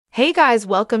Hey guys,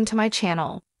 welcome to my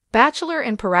channel, Bachelor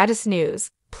and Paradise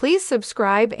News. Please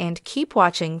subscribe and keep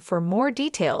watching for more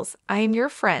details. I am your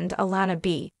friend Alana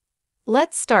B.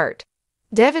 Let's start.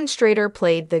 Devin Strader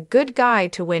played the good guy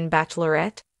to win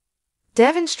Bachelorette.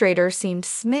 Devin Strader seemed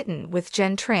smitten with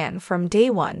Jen Tran from day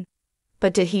one.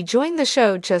 But did he join the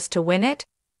show just to win it?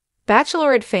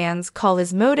 Bachelorette fans call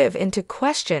his motive into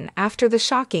question after the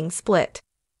shocking split.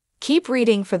 Keep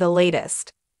reading for the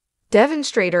latest. Devin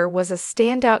Strader was a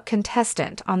standout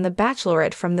contestant on The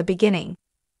Bachelorette from the beginning.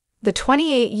 The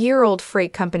 28-year-old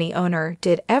freight company owner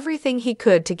did everything he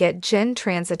could to get Jen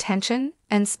Tran's attention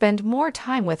and spend more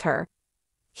time with her.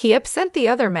 He upset the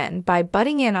other men by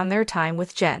butting in on their time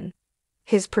with Jen.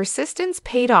 His persistence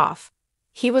paid off.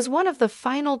 He was one of the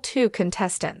final two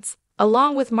contestants,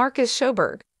 along with Marcus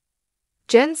Schoberg.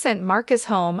 Jen sent Marcus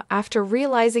home after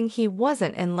realizing he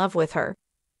wasn't in love with her.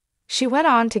 She went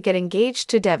on to get engaged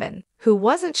to Devin, who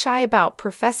wasn't shy about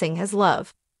professing his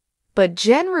love. But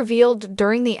Jen revealed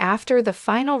during the After the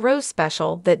Final Rose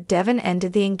special that Devin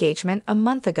ended the engagement a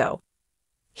month ago.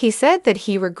 He said that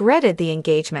he regretted the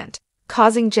engagement,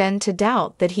 causing Jen to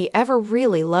doubt that he ever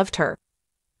really loved her.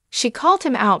 She called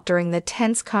him out during the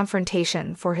tense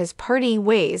confrontation for his partying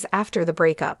ways after the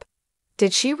breakup.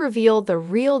 Did she reveal the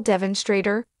real Devin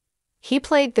Strader? He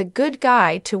played the good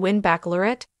guy to win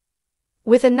Bachelorette.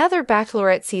 With another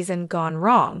Bachelorette season gone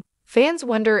wrong, fans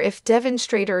wonder if Devin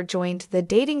Strader joined the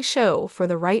dating show for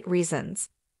the right reasons.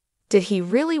 Did he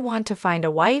really want to find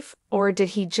a wife, or did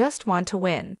he just want to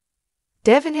win?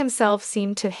 Devin himself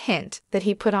seemed to hint that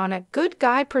he put on a good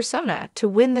guy persona to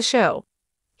win the show.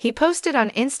 He posted on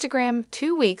Instagram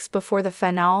 2 weeks before the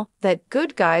finale that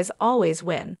good guys always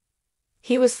win.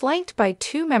 He was flanked by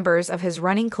two members of his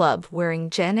running club wearing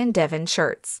Jen and Devin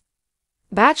shirts.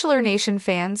 Bachelor Nation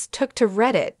fans took to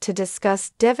Reddit to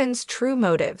discuss Devin's true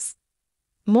motives.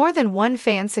 More than one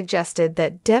fan suggested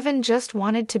that Devin just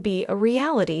wanted to be a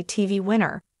reality TV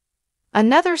winner.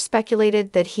 Another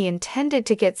speculated that he intended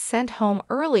to get sent home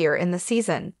earlier in the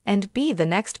season and be the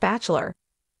next Bachelor.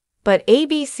 But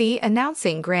ABC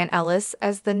announcing Grant Ellis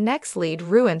as the next lead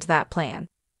ruined that plan.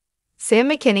 Sam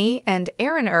McKinney and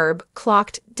Aaron Erb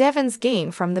clocked Devin's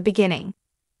game from the beginning.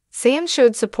 Sam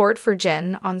showed support for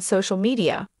Jen on social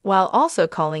media while also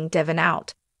calling Devin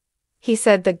out. He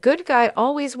said the good guy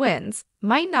always wins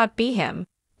might not be him,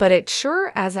 but it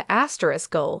sure as an asterisk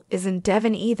goal isn't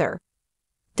Devin either.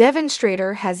 Devin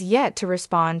Strader has yet to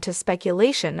respond to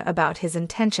speculation about his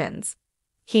intentions.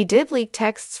 He did leak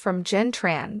texts from Jen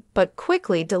Tran, but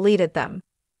quickly deleted them.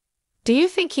 Do you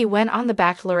think he went on The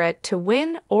Bachelorette to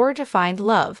win or to find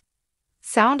love?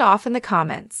 Sound off in the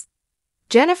comments.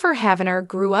 Jennifer Havener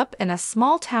grew up in a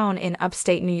small town in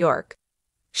upstate New York.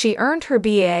 She earned her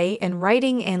BA in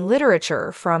Writing and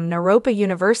Literature from Naropa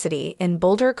University in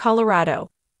Boulder,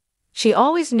 Colorado. She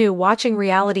always knew watching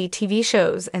reality TV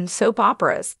shows and soap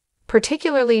operas,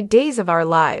 particularly Days of Our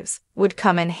Lives, would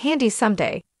come in handy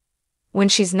someday. When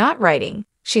she's not writing,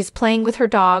 she's playing with her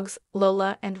dogs,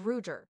 Lola and Ruger.